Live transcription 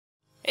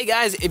Hey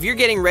guys, if you're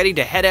getting ready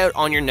to head out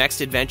on your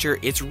next adventure,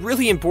 it's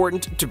really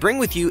important to bring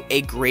with you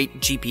a great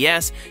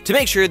GPS to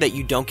make sure that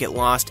you don't get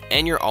lost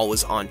and you're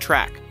always on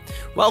track.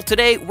 Well,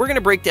 today we're going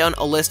to break down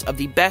a list of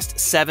the best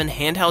 7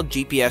 handheld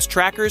GPS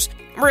trackers,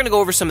 and we're going to go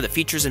over some of the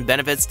features and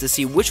benefits to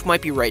see which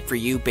might be right for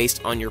you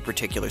based on your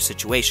particular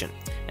situation.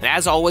 And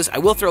as always, I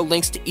will throw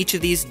links to each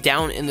of these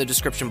down in the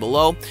description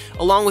below,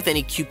 along with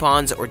any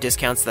coupons or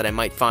discounts that I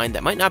might find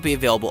that might not be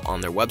available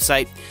on their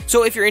website.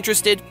 So if you're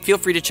interested, feel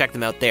free to check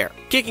them out there.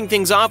 Kicking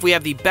things off, we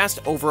have the best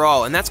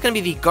overall, and that's going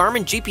to be the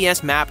Garmin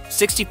GPSMAP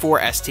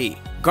 64ST.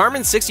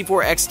 Garmin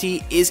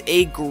 64XT is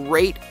a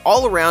great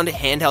all-around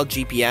handheld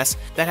GPS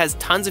that has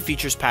tons of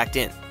features packed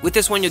in. With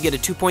this one, you'll get a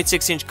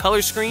 2.6-inch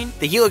color screen.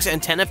 The Helix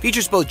antenna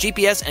features both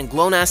GPS and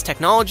GLONASS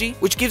technology,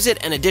 which gives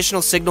it an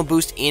additional signal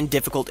boost in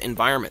difficult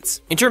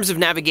environments. In terms of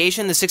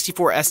navigation, the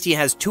 64ST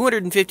has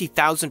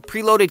 250,000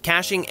 preloaded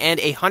caching and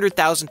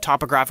 100,000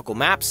 topographical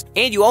maps,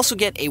 and you also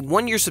get a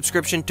 1-year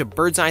subscription to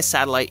bird's eye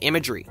satellite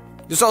imagery.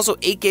 There's also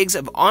 8 gigs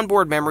of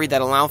onboard memory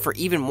that allow for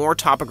even more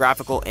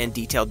topographical and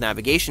detailed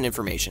navigation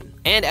information.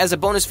 And as a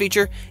bonus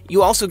feature,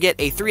 you also get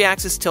a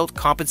 3-axis tilt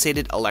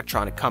compensated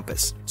electronic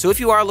compass. So if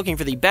you are looking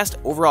for the best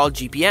overall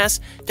GPS,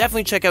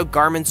 definitely check out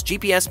Garmin's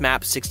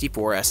GPSMAP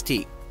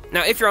 64ST.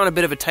 Now, if you're on a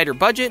bit of a tighter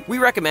budget, we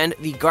recommend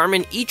the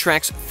Garmin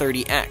Etrex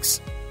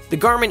 30X. The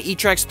Garmin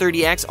Etrex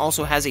 30X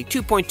also has a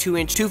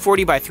 2.2-inch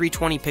 240 by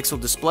 320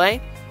 pixel display.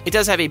 It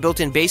does have a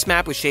built-in base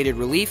map with shaded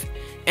relief,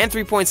 and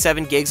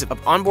 3.7 gigs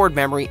of onboard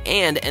memory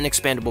and an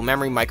expandable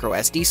memory micro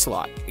SD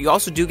slot. You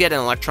also do get an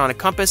electronic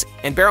compass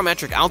and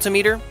barometric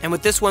altimeter, and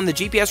with this one, the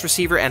GPS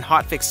receiver and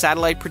hotfix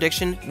satellite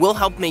prediction will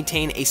help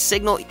maintain a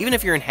signal even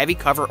if you're in heavy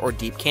cover or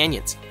deep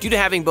canyons. Due to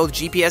having both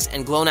GPS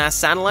and GLONASS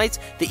satellites,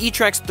 the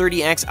Etrex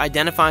 30X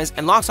identifies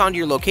and locks onto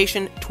your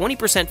location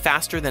 20%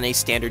 faster than a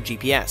standard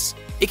GPS.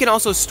 It can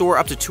also store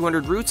up to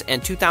 200 routes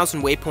and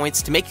 2,000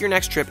 waypoints to make your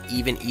next trip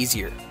even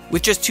easier.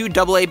 With just 2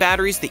 AA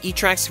batteries, the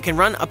Etrex can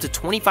run up to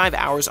 25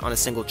 hours on a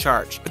single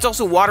charge. It's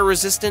also water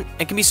resistant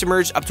and can be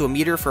submerged up to a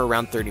meter for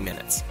around 30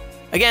 minutes.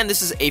 Again,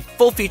 this is a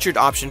full-featured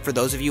option for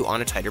those of you on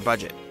a tighter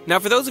budget. Now,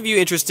 for those of you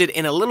interested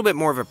in a little bit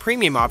more of a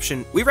premium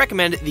option, we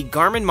recommend the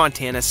Garmin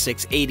Montana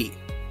 680.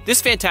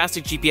 This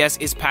fantastic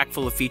GPS is packed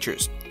full of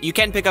features. You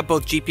can pick up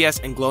both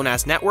GPS and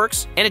GLONASS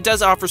networks, and it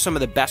does offer some of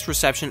the best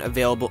reception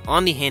available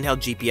on the handheld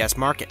GPS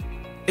market.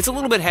 It's a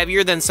little bit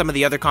heavier than some of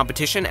the other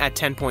competition at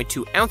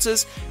 10.2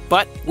 ounces,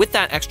 but with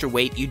that extra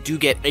weight, you do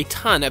get a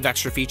ton of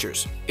extra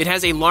features. It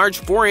has a large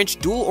 4-inch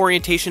dual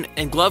orientation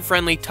and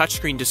glove-friendly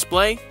touchscreen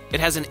display. It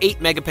has an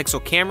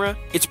 8-megapixel camera.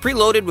 It's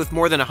preloaded with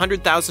more than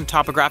 100,000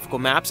 topographical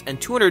maps and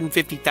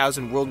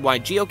 250,000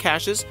 worldwide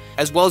geocaches,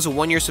 as well as a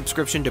 1-year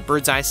subscription to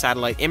bird's eye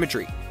satellite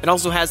imagery. It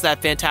also has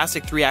that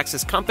fantastic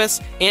 3-axis compass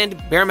and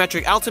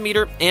barometric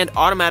altimeter and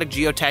automatic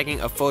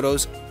geotagging of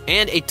photos,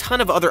 and a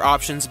ton of other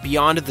options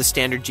beyond the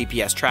standard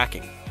GPS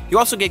tracking. You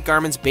also get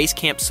Garmin's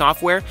Basecamp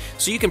software,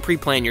 so you can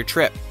pre-plan your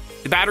trip.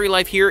 The battery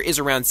life here is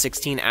around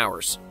 16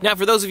 hours. Now,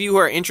 for those of you who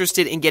are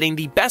interested in getting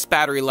the best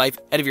battery life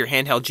out of your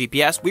handheld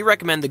GPS, we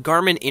recommend the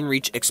Garmin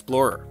Inreach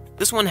Explorer.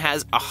 This one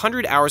has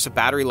 100 hours of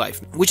battery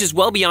life, which is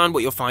well beyond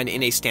what you'll find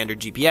in a standard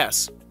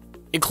GPS.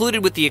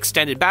 Included with the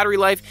extended battery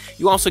life,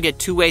 you also get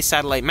 2-way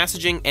satellite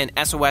messaging and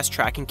SOS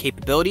tracking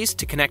capabilities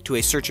to connect to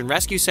a search and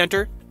rescue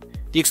center.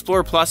 The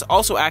Explorer Plus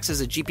also acts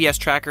as a GPS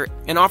tracker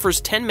and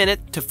offers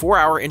 10-minute to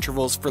 4-hour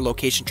intervals for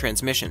location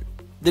transmission.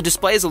 The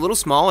display is a little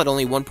small at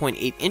only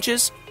 1.8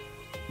 inches,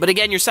 but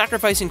again, you're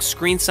sacrificing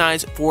screen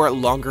size for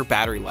longer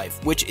battery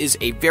life, which is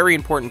a very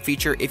important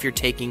feature if you're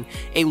taking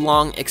a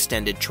long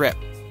extended trip.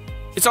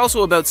 It's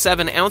also about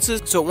 7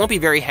 ounces, so it won't be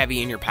very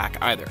heavy in your pack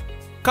either.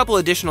 A couple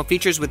additional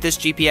features with this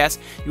GPS: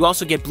 you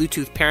also get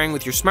Bluetooth pairing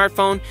with your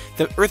smartphone,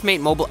 the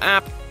EarthMate mobile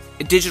app,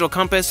 a digital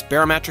compass,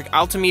 barometric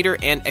altimeter,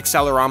 and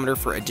accelerometer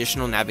for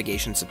additional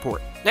navigation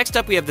support. Next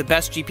up, we have the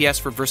best GPS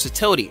for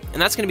versatility,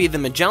 and that's going to be the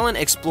Magellan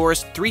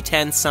Explorist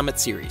 310 Summit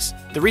Series.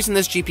 The reason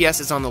this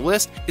GPS is on the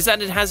list is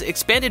that it has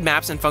expanded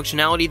maps and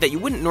functionality that you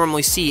wouldn't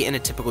normally see in a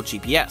typical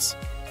GPS.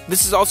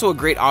 This is also a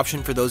great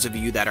option for those of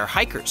you that are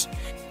hikers.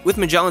 With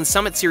Magellan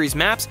Summit Series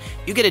maps,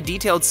 you get a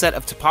detailed set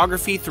of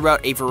topography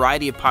throughout a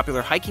variety of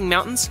popular hiking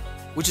mountains,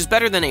 which is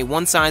better than a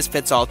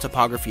one-size-fits-all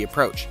topography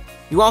approach.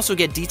 You also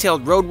get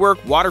detailed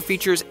roadwork, water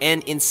features,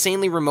 and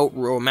insanely remote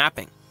rural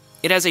mapping.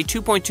 It has a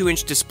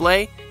 2.2-inch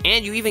display,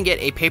 and you even get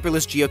a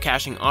paperless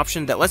geocaching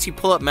option that lets you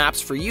pull up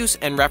maps for use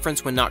and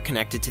reference when not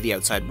connected to the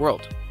outside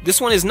world.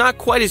 This one is not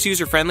quite as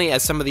user-friendly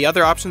as some of the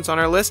other options on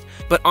our list,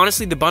 but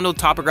honestly, the bundled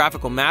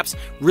topographical maps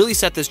really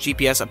set this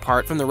GPS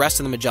apart from the rest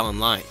of the Magellan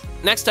line.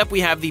 Next up, we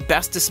have the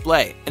best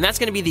display, and that's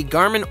going to be the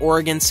Garmin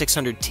Oregon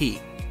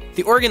 600T.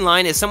 The Oregon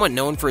line is somewhat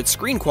known for its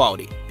screen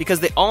quality because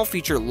they all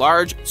feature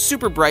large,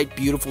 super bright,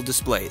 beautiful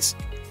displays.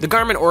 The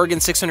Garmin Oregon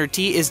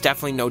 600T is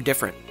definitely no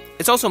different.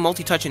 It's also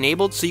multi-touch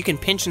enabled, so you can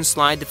pinch and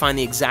slide to find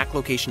the exact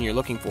location you're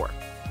looking for.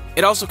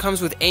 It also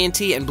comes with ANT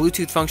and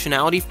Bluetooth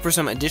functionality for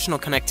some additional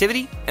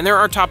connectivity, and there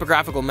are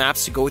topographical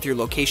maps to go with your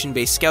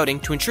location-based scouting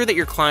to ensure that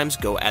your climbs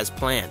go as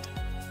planned.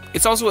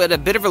 It's also at a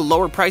bit of a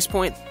lower price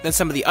point than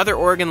some of the other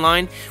Oregon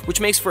line,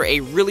 which makes for a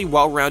really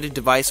well-rounded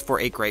device for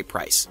a great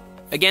price.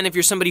 Again, if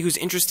you're somebody who's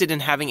interested in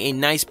having a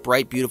nice,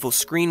 bright, beautiful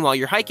screen while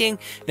you're hiking,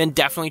 then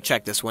definitely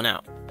check this one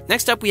out.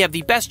 Next up, we have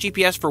the best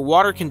GPS for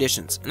water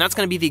conditions, and that's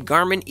going to be the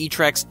Garmin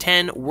Etrex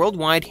 10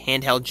 Worldwide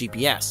Handheld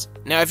GPS.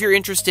 Now, if you're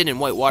interested in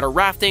whitewater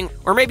rafting,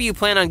 or maybe you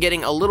plan on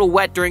getting a little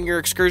wet during your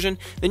excursion,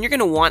 then you're going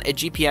to want a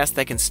GPS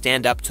that can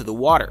stand up to the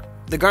water.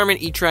 The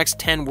Garmin Etrex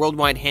 10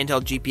 Worldwide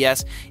Handheld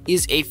GPS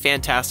is a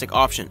fantastic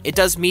option. It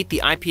does meet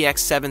the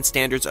IPX7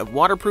 standards of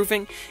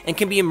waterproofing and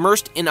can be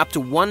immersed in up to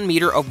 1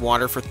 meter of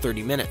water for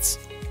 30 minutes.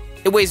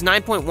 It weighs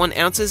 9.1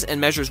 ounces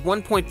and measures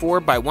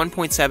 1.4 by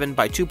 1.7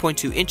 by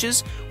 2.2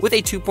 inches with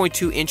a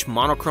 2.2 inch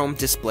monochrome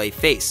display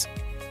face.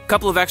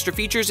 Couple of extra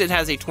features: it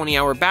has a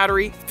 20-hour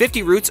battery,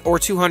 50 routes or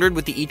 200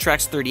 with the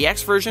Etrex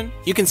 30X version.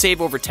 You can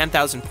save over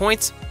 10,000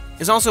 points.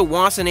 It's also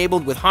WAS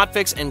enabled with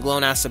hotfix and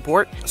GLONASS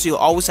support, so you'll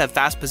always have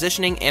fast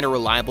positioning and a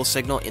reliable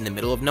signal in the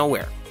middle of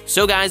nowhere.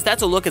 So guys,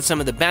 that's a look at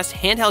some of the best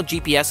handheld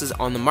GPSs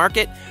on the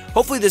market.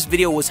 Hopefully this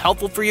video was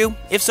helpful for you.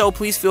 If so,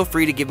 please feel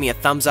free to give me a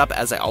thumbs up,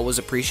 as I always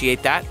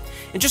appreciate that.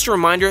 And just a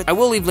reminder, I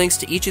will leave links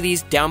to each of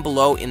these down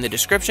below in the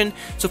description,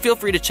 so feel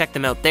free to check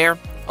them out there,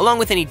 along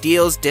with any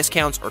deals,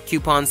 discounts, or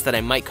coupons that I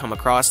might come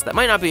across that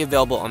might not be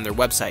available on their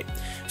website.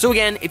 So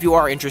again, if you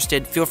are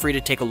interested, feel free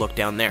to take a look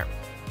down there.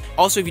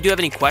 Also, if you do have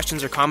any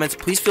questions or comments,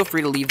 please feel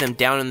free to leave them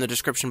down in the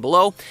description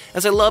below,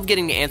 as I love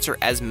getting to answer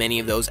as many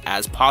of those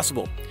as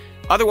possible.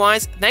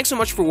 Otherwise, thanks so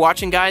much for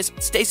watching, guys.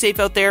 Stay safe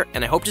out there,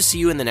 and I hope to see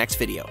you in the next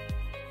video.